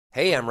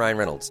Hey, I'm Ryan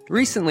Reynolds.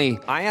 Recently,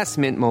 I asked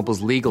Mint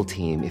Mobile's legal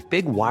team if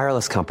big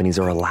wireless companies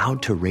are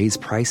allowed to raise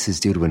prices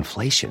due to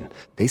inflation.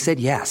 They said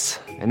yes.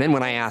 And then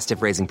when I asked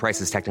if raising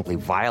prices technically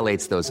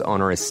violates those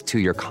onerous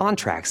two-year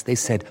contracts, they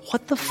said,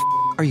 "What the f***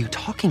 are you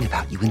talking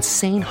about, you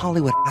insane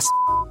Hollywood ass?"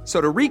 So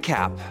to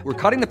recap, we're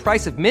cutting the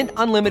price of Mint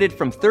Unlimited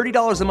from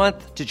 $30 a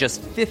month to just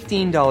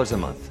 $15 a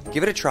month.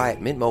 Give it a try at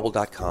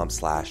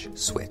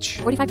mintmobile.com/switch.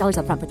 $45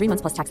 up front for 3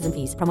 months plus taxes and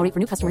fees. Promo rate for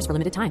new customers for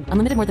limited time.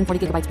 Unlimited more than 40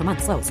 gigabytes per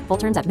month. Slows full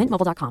terms at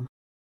mintmobile.com.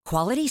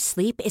 Quality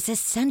sleep is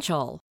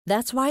essential.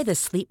 That's why the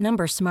Sleep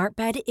Number Smart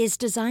Bed is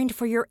designed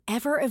for your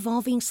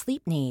ever-evolving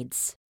sleep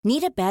needs.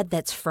 Need a bed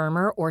that's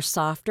firmer or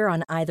softer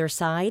on either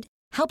side?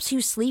 Helps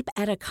you sleep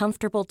at a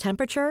comfortable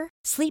temperature?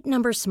 Sleep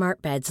Number Smart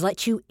Beds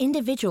let you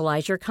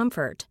individualize your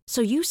comfort,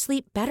 so you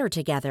sleep better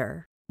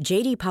together.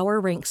 J.D. Power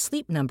ranks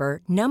Sleep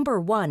Number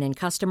number 1 in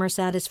customer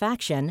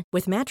satisfaction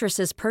with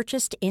mattresses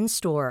purchased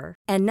in-store.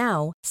 And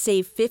now,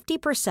 save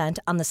 50%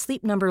 on the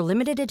Sleep Number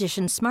Limited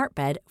Edition Smart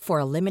Bed for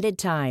a limited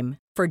time.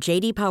 For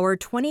J.D. Power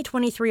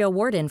 2023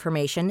 award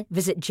information,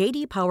 visit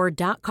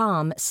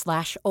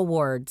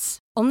jdpower.com/awards.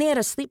 Only at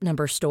a Sleep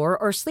Number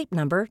store or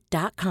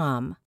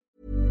sleepnumber.com.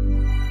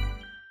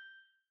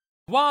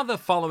 While the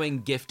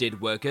following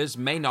gifted workers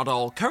may not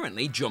all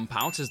currently jump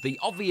out as the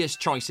obvious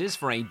choices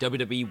for a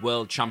WWE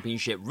World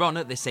Championship run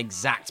at this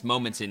exact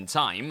moment in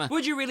time,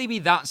 would you really be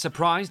that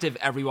surprised if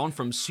everyone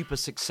from super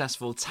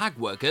successful tag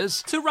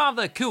workers to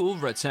rather cool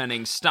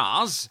returning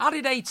stars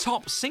added a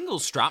top single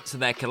strap to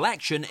their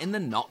collection in the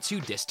not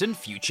too distant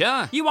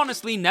future? You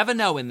honestly never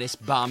know in this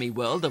balmy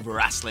world of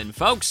wrestling,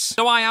 folks.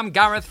 So I am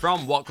Gareth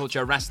from What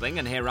Culture Wrestling,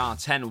 and here are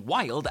 10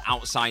 wild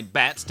outside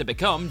bets to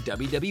become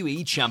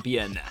WWE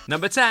Champion.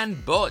 Number 10.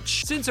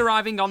 Butch. Since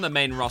arriving on the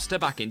main roster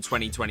back in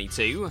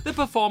 2022, the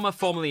performer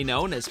formerly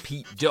known as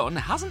Pete Dunne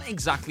hasn't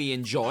exactly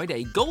enjoyed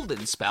a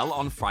golden spell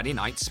on Friday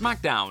Night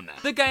SmackDown.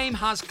 The game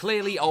has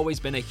clearly always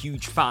been a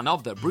huge fan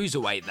of the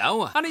Bruiserweight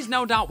though, and is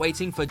no doubt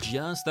waiting for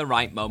just the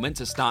right moment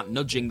to start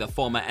nudging the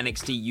former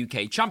NXT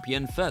UK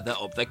champion further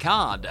up the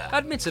card.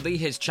 Admittedly,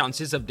 his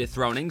chances of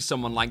dethroning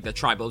someone like the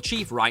Tribal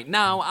Chief right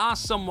now are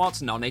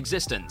somewhat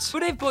non-existent,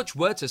 but if Butch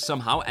were to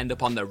somehow end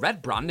up on the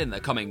red brand in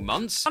the coming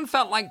months and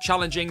felt like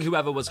challenging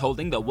whoever was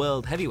holding the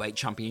World Heavyweight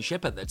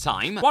Championship at the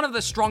time, one of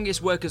the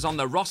strongest workers on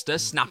the roster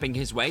snapping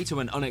his way to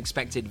an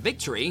unexpected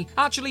victory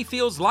actually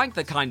feels like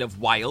the kind of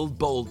wild,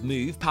 bold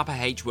move Papa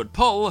H would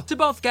pull to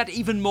both get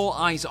even more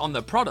eyes on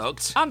the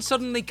product and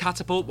suddenly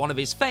catapult one of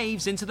his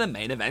faves into the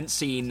main event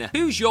scene.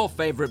 Who's your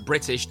favourite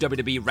British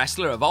WWE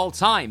wrestler of all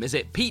time? Is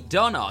it Pete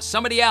Dunne or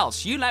somebody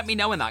else? You let me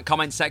know in that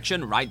comment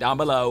section right down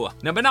below.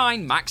 Number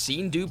 9.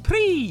 Maxine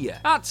Dupree.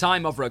 At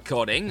time of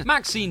recording,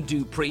 Maxine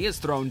Dupree is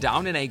thrown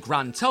down in a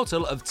grand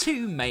total of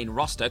 2 main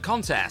roster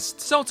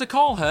contests, so to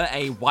call her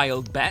a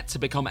wild bet to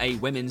become a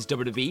women's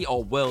WWE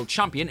or world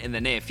champion in the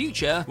near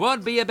future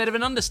would be a bit of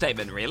an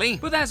understatement, really.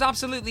 But there's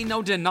absolutely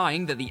no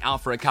denying that the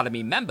Alpha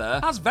Academy member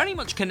has very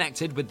much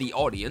connected with the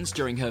audience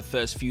during her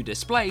first few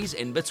displays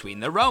in between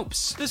the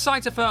ropes. The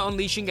sight of her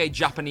unleashing a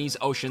Japanese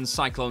Ocean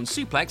Cyclone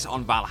suplex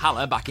on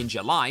Valhalla back in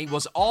July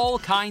was all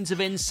kinds of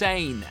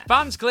insane.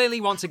 Fans clearly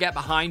want to get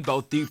behind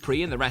both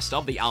Dupree and the rest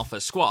of the Alpha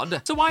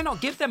squad, so why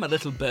not give them a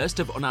little burst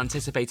of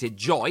unanticipated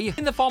joy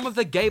in the form of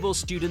the Gable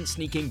student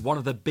sneaking one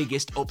of the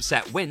biggest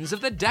upset wins of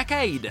the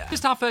decade?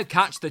 Just have her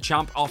catch the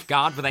champ off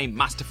guard with a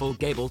masterful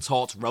Gable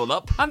taught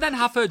roll-up, and then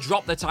have her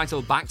drop the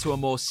title back to a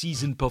more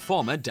seasoned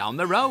performer down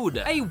the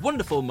road. A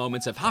wonderful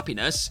moment of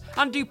happiness,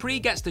 and Dupree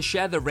gets to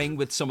share the ring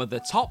with some of the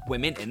top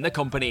women in the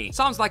company.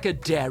 Sounds like a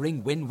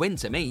daring win-win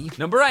to me.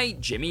 Number 8.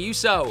 Jimmy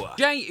Uso.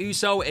 Jey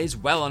Uso is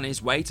well on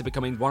his way to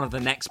becoming one of the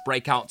next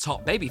breakout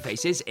top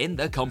babyfaces in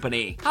the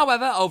company.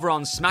 However, over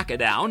on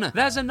SmackDown,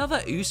 there's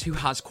another Uso who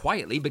has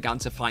quietly begun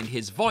to find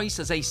his voice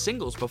as a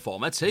singles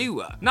performer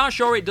too. Now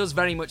sure, it does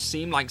very much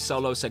seem like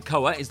Solo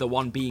Sikoa is the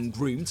one being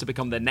groomed to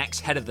become the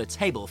next head of the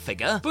table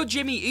figure, but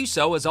Jimmy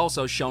Uso has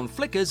also shown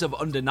flickers of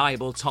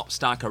undeniable top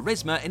star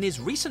charisma in his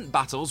recent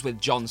battles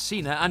with John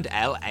Cena and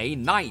LA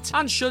Knight,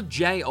 and should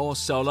Jey or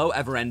Solo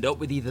ever end up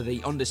with either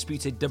the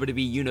undisputed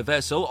WWE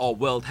Universal or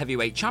World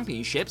Heavyweight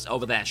Championships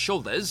over their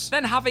shoulders,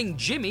 then having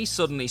Jimmy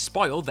suddenly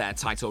spoil their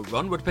title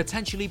run would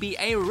potentially be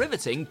a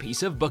riveting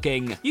piece of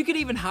booking. You could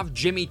even have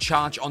Jimmy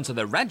charge onto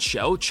the Red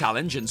Show,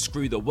 challenge and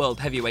screw the World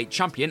Heavyweight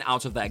Champion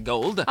out of their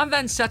gold, and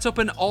then set up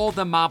an all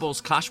the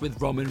marbles clash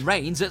with Roman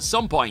Reigns at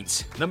some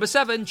point. Number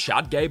 7.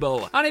 Chad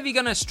Gable. And if you're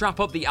gonna strap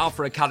up the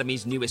Alpha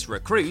Academy's newest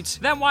recruit,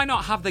 then why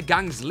not have the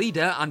gang's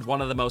leader and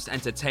one of the most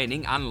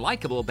entertaining and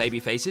likable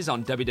babyfaces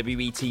on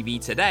WWE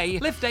TV today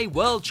lift a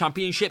World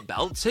Championship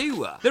belt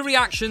too? The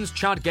reactions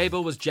Chad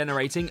Gable was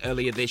generating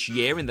earlier this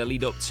year in the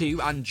lead up to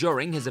and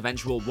during his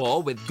eventual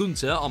war with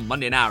Gunther on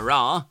Monday Night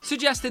Raw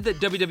suggested that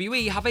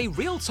WWE have a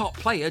real top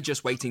player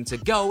just waiting to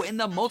go throw in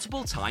the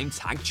multiple-time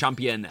tag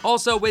champion.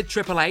 Also, with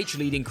Triple H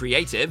leading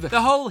creative,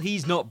 the whole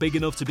he's not big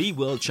enough to be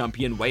world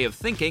champion way of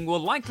thinking will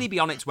likely be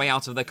on its way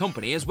out of the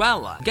company as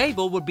well.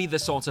 Gable would be the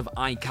sort of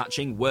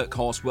eye-catching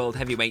workhorse world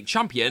heavyweight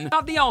champion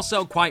that the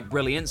also quite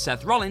brilliant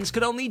Seth Rollins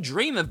could only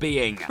dream of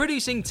being,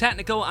 producing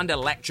technical and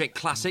electric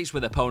classics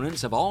with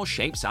opponents of all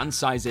shapes and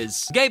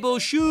sizes. Gable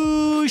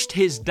shooshed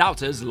his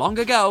doubters long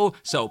ago,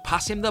 so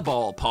pass him the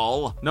ball,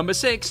 Paul. Number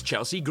 6,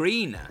 Chelsea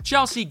Green.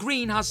 Chelsea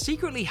Green has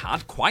secretly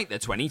had quite the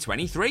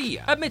 2023.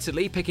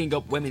 Admittedly, picking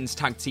up Women's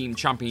Tag Team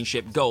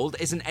Championship gold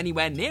isn't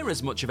anywhere near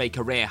as much of a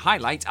career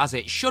highlight as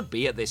it should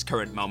be at this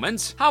current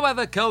moment.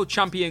 However,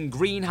 co-champion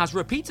Green has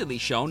repeatedly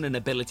shown an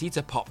ability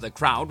to pop the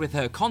crowd with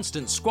her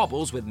constant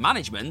squabbles with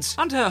management,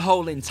 and her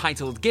whole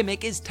entitled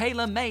gimmick is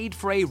tailor-made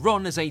for a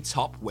run as a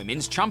top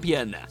women's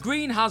champion.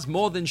 Green has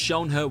more than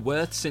shown her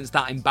worth since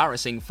that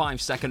embarrassing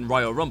 5-second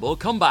Royal Rumble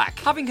comeback,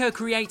 having her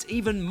create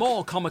even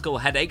more comical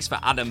headaches for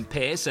Adam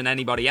Pearce and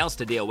anybody else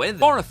to deal with.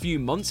 For a few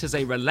months as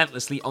a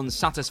relentlessly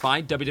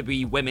unsatisfied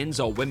WWE Women's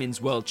or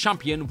Women's World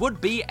Champion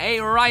would be a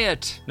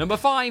riot. Number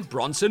 5,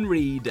 Bronson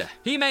Reed.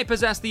 He may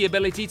possess the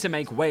ability to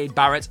make Wade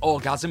Barrett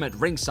orgasm at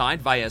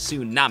ringside via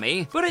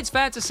Tsunami, but it's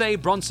fair to say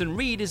Bronson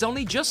Reed is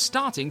only just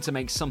starting to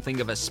make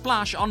something of a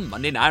splash on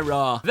Monday Night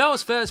Raw.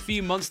 Those first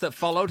few months that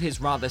followed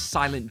his rather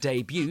silent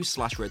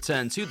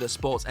debut/return to the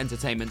sports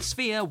entertainment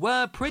sphere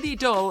were pretty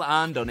dull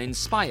and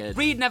uninspired.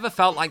 Reed never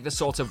felt like the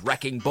sort of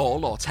wrecking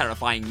ball or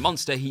terrifying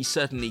monster he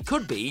certainly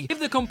could be if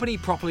the company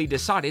properly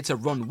decided to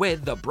run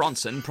with the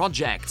Bronson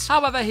Project.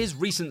 However, his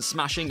recent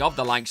smashing of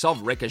the likes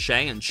of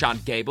Ricochet and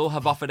Chad Gable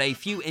have offered a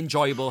few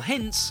enjoyable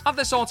hints of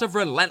the sort of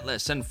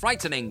relentless and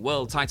frightening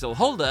world title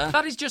holder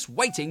that is just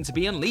waiting to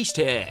be unleashed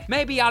here.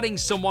 Maybe adding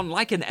someone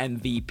like an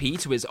MVP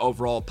to his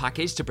overall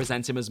package to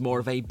present him as more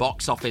of a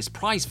box office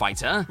prize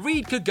fighter,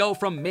 Reed could go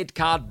from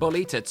mid-card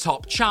bully to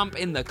top champ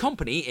in the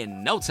company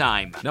in no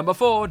time. Number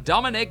 4,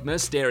 Dominik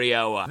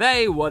Mysterio.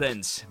 They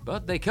wouldn't,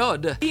 but they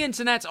could. The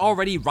internet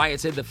already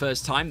rioted the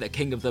first time the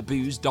King of the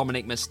Booze,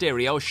 Dominik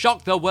Mysterio,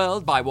 shocked the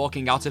world by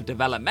walking out of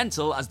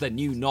developmental as the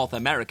new North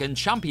American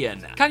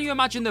champion. Can you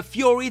imagine the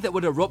fury that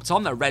would erupt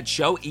on the Red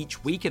Show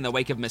each week in the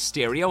wake of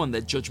Mysterio and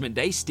the Judgment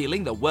Day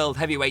stealing the World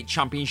Heavyweight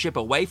Championship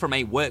away from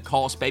a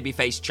workhorse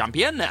babyface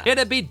champion?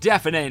 It'd be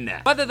deafening.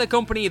 Whether the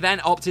company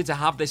then opted to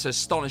have this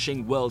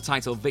astonishing world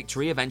title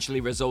victory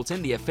eventually result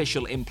in the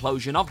official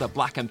implosion of the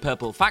Black and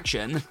Purple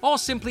faction, or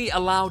simply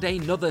allowed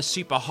another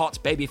super hot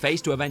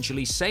babyface to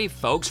eventually save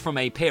folks from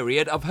a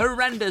period of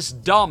horrendous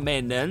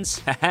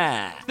dominance,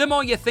 the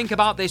more you think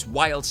about this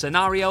wild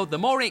scenario, the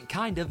more it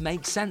kind of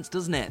makes sense,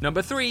 doesn't it?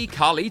 Number 3,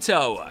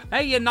 Carlito.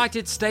 A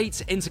United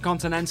States,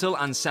 Intercontinental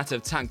and set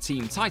of tag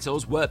team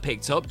titles were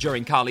picked up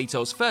during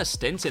Carlito's first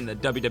stint in the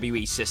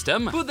WWE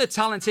system, but the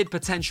talented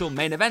potential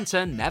main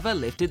eventer never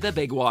lifted the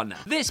big one.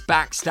 This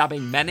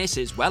backstabbing menace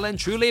is well and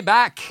truly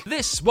back.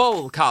 This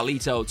swole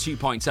Carlito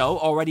 2.0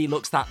 already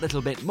looks that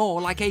little bit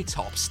more like a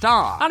top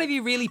star, and if he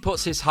really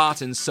puts his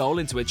heart and soul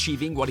into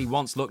achieving what he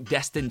once looked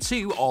destined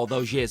to all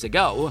those years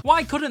ago,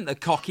 why couldn't the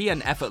cocky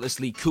and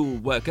effortlessly cool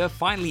worker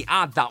finally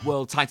add that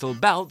world title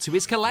belt to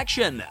his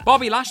collection?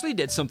 Bobby Lashley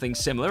did something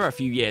similar a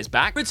few years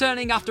back,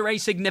 returning after a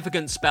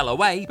significant spell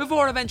away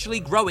before eventually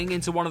growing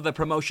into one of the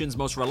promotion's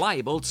most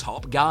reliable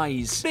top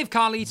guys. If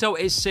Carlito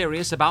is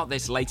serious about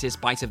this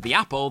latest bite of the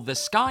apple, the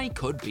sky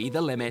could be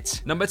the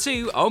limit. Number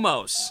 2,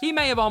 Omos. He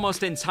may have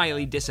almost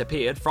entirely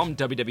disappeared from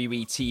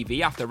WWE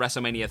TV after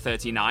WrestleMania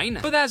 39,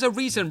 but there's a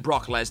reason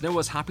Brock Lesnar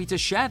was happy to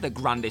share the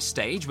grandest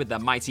stage with the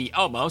mighty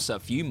Omos a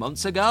few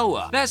months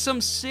ago. There's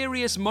some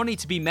serious money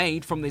to be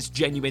made from this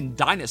genuine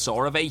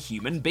dinosaur of a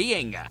human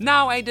being.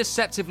 Now, a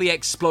deceptively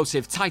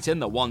explosive titan,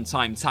 the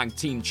one-time tag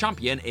team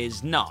champion,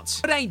 is not.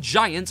 But a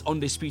giant,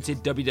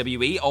 undisputed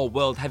WWE or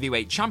World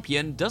Heavyweight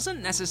Champion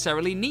doesn't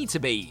necessarily need to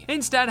be.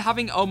 Instead,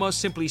 having Omos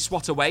simply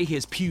swat away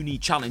his puny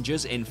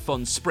challengers in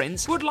fun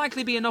sprints would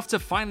likely be enough to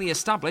finally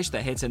establish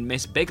the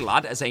hit-and-miss big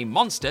lad as a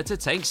monster to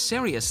take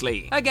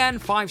seriously. Again,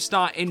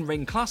 5-star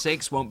in-ring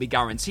classics won't be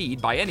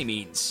guaranteed by any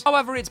means.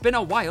 However, it's been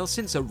a while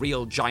since a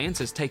real giant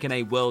has taken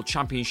a world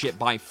championship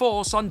by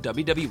force on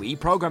WWE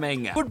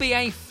programming. Would be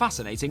a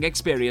fascinating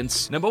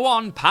experience. Number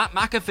 1, Pat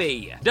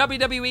McAfee.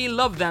 WWE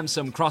love them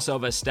some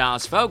crossover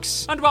stars,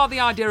 folks. And while the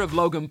idea of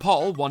Logan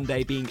Paul one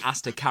day being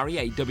asked to carry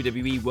a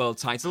WWE world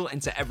title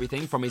into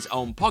everything from his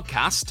own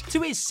podcast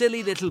to his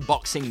silly little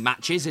boxing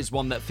matches is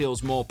one that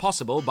feels more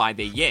possible by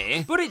the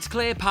year, but it's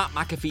clear Pat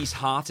McAfee's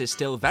heart is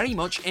still very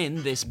much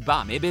in this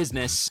balmy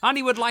business, and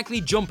he would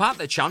likely jump at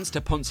the chance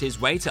to punt his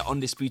way to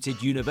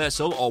undisputed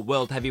Universal or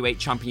World Heavyweight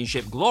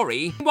Championship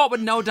glory, what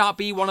would no doubt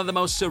be one of the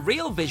most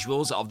surreal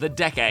visuals of the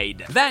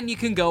decade. Then you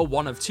can go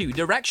one of two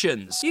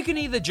directions. You can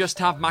either just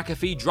have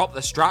McAfee drop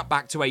the strap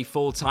back to a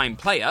full-time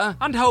player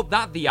and hope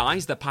that the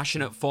eyes the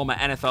passionate former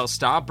NFL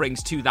star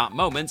brings to that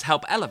moment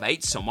help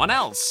elevate someone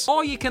else,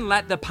 or you can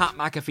let the Pat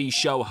McAfee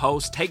show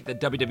host take the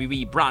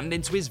WWE brand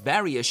into his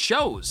various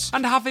shows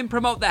and have him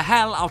promote the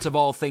hell out of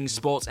all things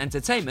sports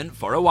entertainment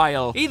for a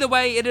while. Either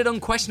way, it'd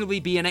unquestionably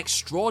be an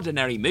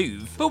extraordinary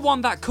move, but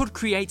one that could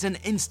create an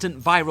instant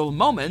viral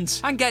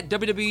moment and get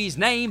WWE's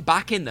name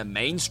back in the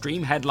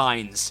mainstream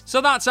headlines. So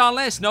that's our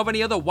list. Know of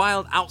any other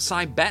wild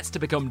outside bets to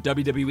become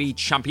WWE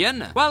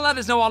champion? Well, let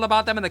us know all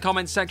about them in the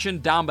comments section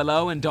down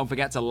below, and don't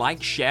forget to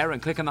like, share,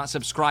 and click on that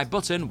subscribe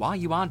button while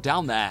you are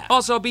down there.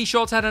 Also, be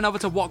sure to head on over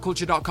to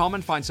whatculture.com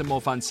and find some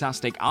more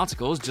fantastic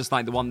articles just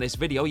like the one this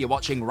video you're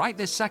watching right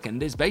this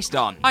second is based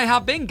on. I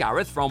have been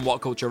Gareth from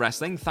What Culture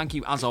Wrestling. Thank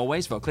you as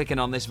always for clicking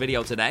on this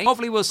video today.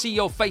 Hopefully we'll see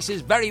your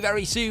faces very,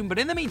 very soon, but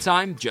in the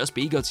meantime, just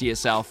be good to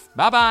yourself.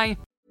 Bye-bye.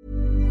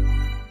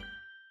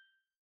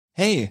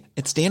 Hey,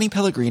 it's Danny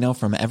Pellegrino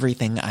from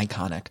Everything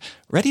Iconic.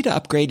 Ready to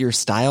upgrade your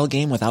style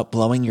game without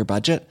blowing your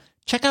budget?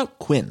 Check out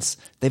Quince.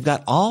 They've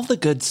got all the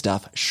good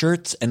stuff,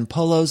 shirts and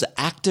polos,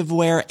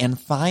 activewear, and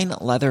fine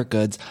leather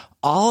goods,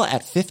 all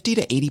at 50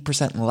 to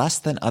 80% less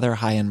than other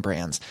high-end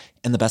brands.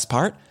 And the best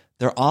part?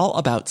 They're all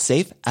about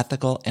safe,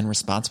 ethical, and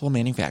responsible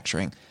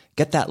manufacturing.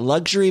 Get that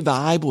luxury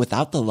vibe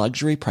without the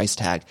luxury price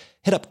tag.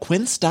 Hit up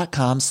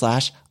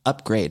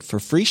quince.com/upgrade for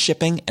free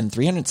shipping and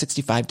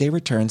 365-day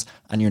returns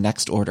on your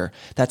next order.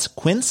 That's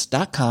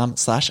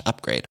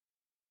quince.com/upgrade.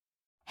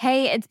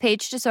 Hey, it's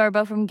Paige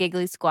DeSorbo from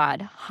Giggly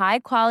Squad. High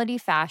quality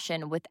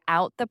fashion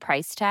without the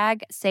price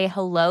tag. Say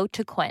hello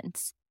to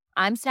Quince.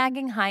 I'm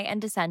snagging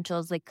high-end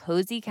essentials like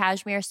cozy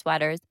cashmere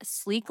sweaters,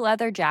 sleek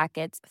leather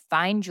jackets,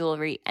 fine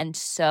jewelry, and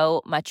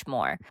so much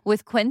more.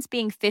 With Quince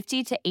being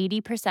 50 to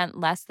 80%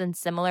 less than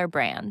similar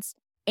brands.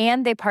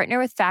 And they partner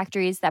with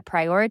factories that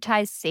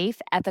prioritize safe,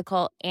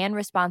 ethical, and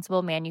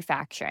responsible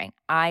manufacturing.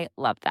 I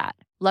love that.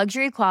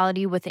 Luxury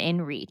quality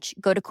within reach.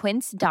 Go to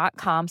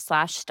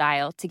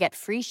quince.com/style to get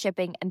free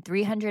shipping and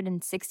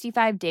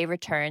 365-day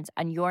returns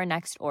on your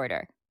next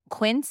order.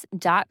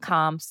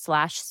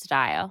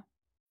 Quince.com/style.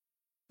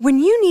 When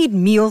you need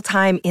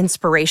mealtime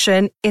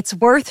inspiration, it's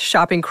worth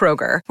shopping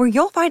Kroger, where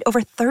you'll find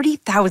over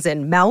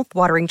 30,000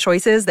 mouth-watering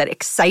choices that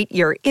excite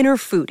your inner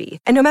foodie.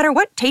 And no matter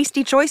what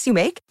tasty choice you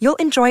make, you'll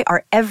enjoy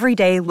our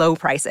everyday low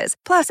prices,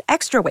 plus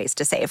extra ways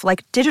to save,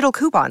 like digital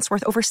coupons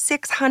worth over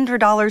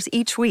 $600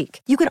 each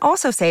week. You can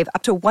also save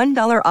up to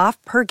 $1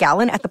 off per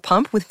gallon at the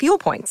pump with fuel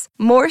points.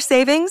 More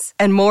savings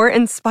and more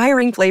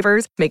inspiring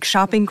flavors make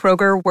shopping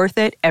Kroger worth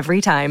it every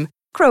time.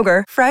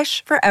 Kroger,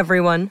 fresh for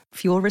everyone.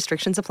 Fuel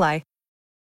restrictions apply.